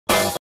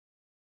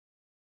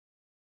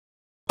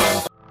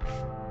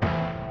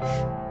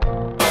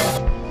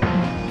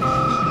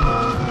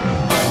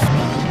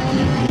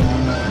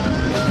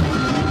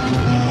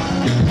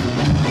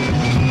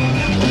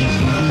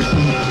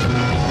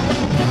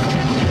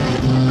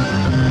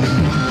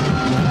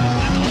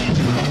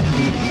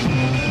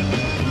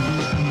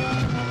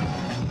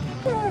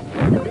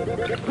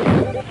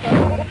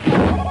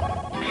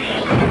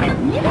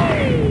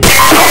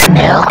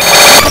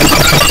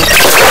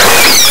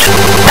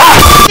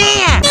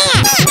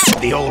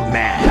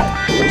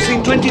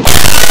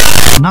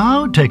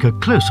take a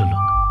closer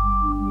look.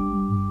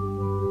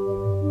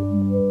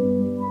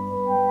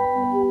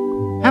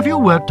 Have you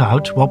worked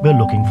out what we're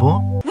looking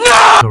for?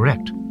 No!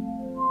 Correct.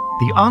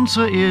 The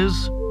answer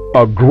is...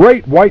 a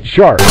great white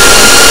shark.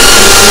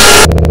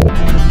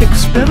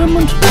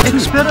 Experiment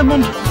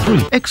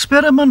 3.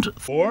 Experiment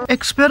 4.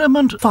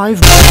 Experiment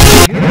 5.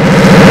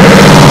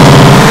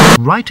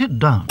 Write it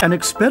down. An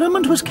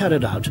experiment was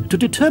carried out to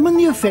determine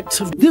the effects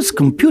of this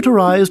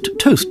computerized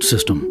toast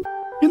system.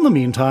 In the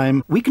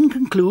meantime, we can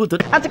conclude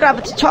that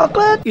anti-gravity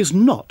chocolate is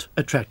not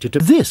attracted to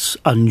this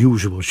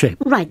unusual shape.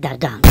 Write that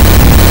down.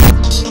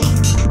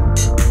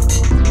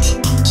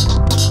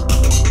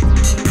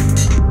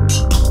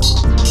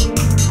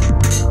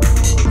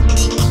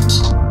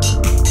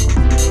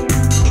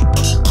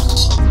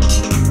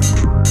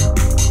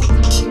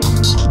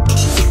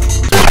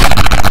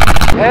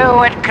 Who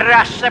would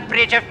cross the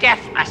bridge of death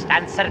must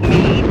answer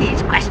me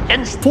these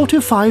questions.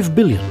 45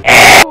 billion.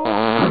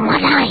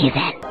 What are you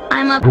then?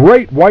 I'm a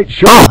great white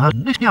shark.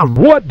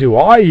 What do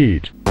I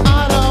eat?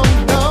 I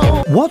don't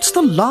know. What's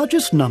the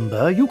largest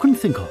number you can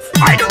think of?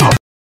 I don't know.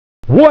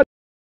 What?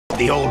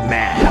 The old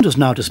man. It is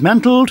now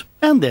dismantled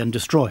and then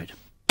destroyed.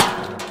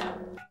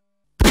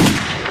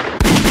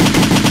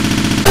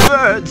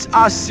 Birds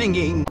are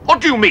singing.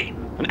 What do you mean?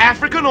 An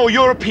African or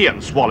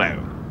European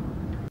swallow?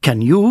 Can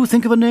you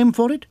think of a name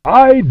for it?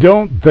 I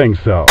don't think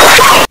so.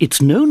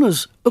 It's known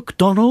as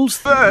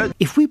O'Donnell's bird.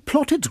 If we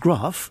plot its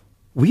graph,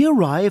 we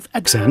arrive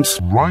at sense.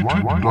 Write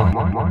it down.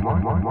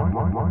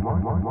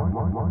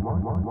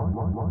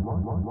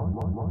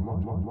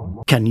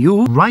 Can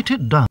you write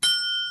it down?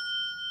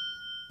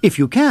 If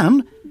you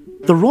can,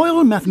 the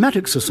Royal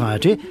Mathematics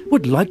Society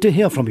would like to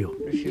hear from you,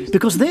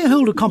 because they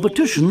hold a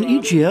competition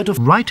each year to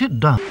write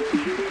it down.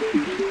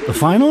 The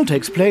final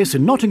takes place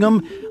in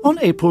Nottingham on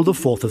April the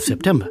 4th of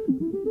September.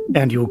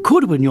 And you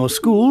could win your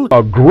school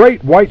a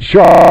great white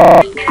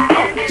shark.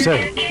 So,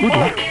 good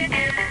luck.